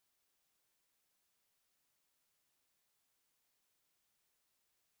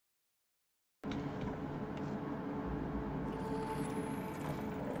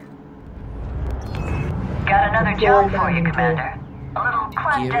another job for you, Commander. A little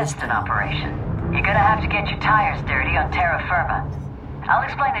clandestine operation. You're gonna have to get your tires dirty on terra firma. I'll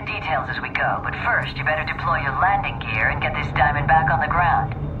explain the details as we go, but first you better deploy your landing gear and get this diamond back on the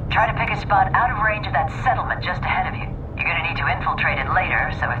ground. Try to pick a spot out of range of that settlement just ahead of you. You're gonna need to infiltrate it later,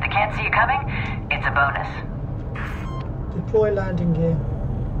 so if they can't see you coming, it's a bonus. Deploy landing gear.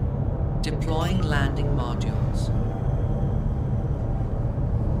 Deploying landing modules.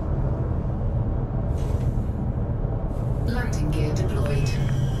 Landing gear deployed.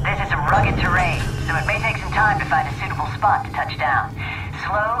 This is some rugged terrain, so it may take some time to find a suitable spot to touch down.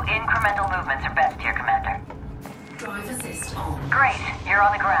 Slow, incremental movements are best here, Commander. Drive assist on. Great, you're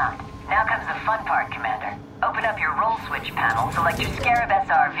on the ground. Now comes the fun part, Commander. Open up your roll switch panel, select your Scarab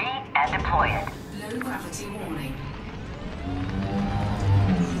SRV, and deploy it. Low gravity warning.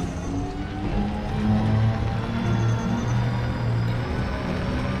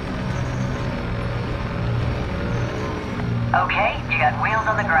 Okay, you got wheels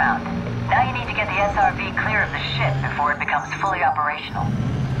on the ground. Now you need to get the SRV clear of the ship before it becomes fully operational.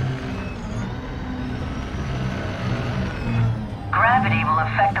 Gravity will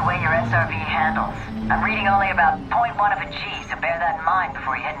affect the way your SRV handles. I'm reading only about 0.1 of a G, so bear that in mind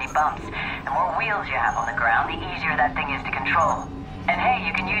before you hit any bumps. The more wheels you have on the ground, the easier that thing is to control. And hey,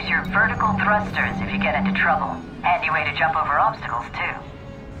 you can use your vertical thrusters if you get into trouble. Handy way to jump over obstacles, too.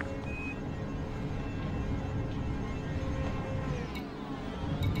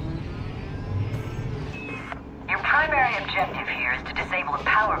 Your primary objective here is to disable the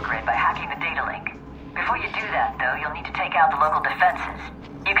power grid by hacking the data link. Before you do that, though, you'll need to take out the local defenses.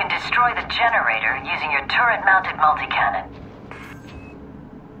 You can destroy the generator using your turret-mounted multi-cannon.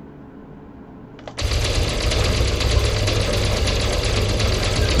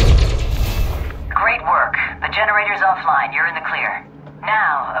 Great work. The generator's offline. You're in the clear.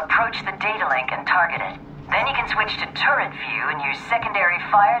 Now, approach the data link and target it. Then you can switch to turret view and use secondary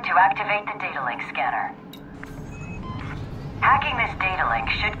fire to activate the data link scanner. Hacking this data link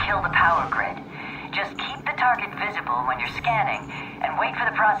should kill the power grid. Just keep the target visible when you're scanning, and wait for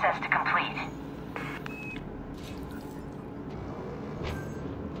the process to complete.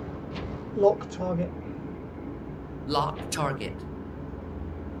 Lock target. Lock target.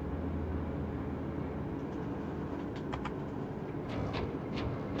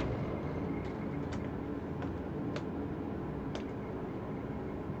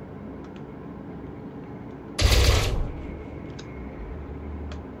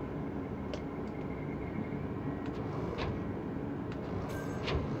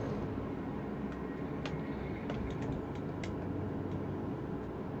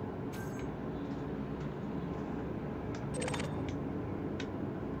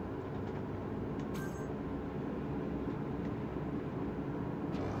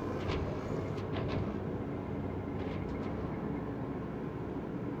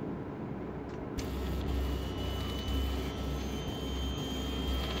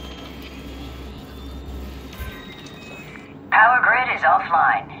 Power grid is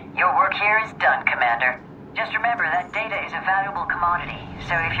offline. Your work here is done, Commander. Just remember that data is a valuable commodity,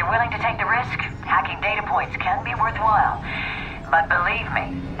 so if you're willing to take the risk, hacking data points can be worthwhile. But believe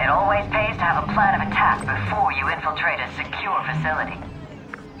me, it always pays to have a plan of attack before you infiltrate a secure facility.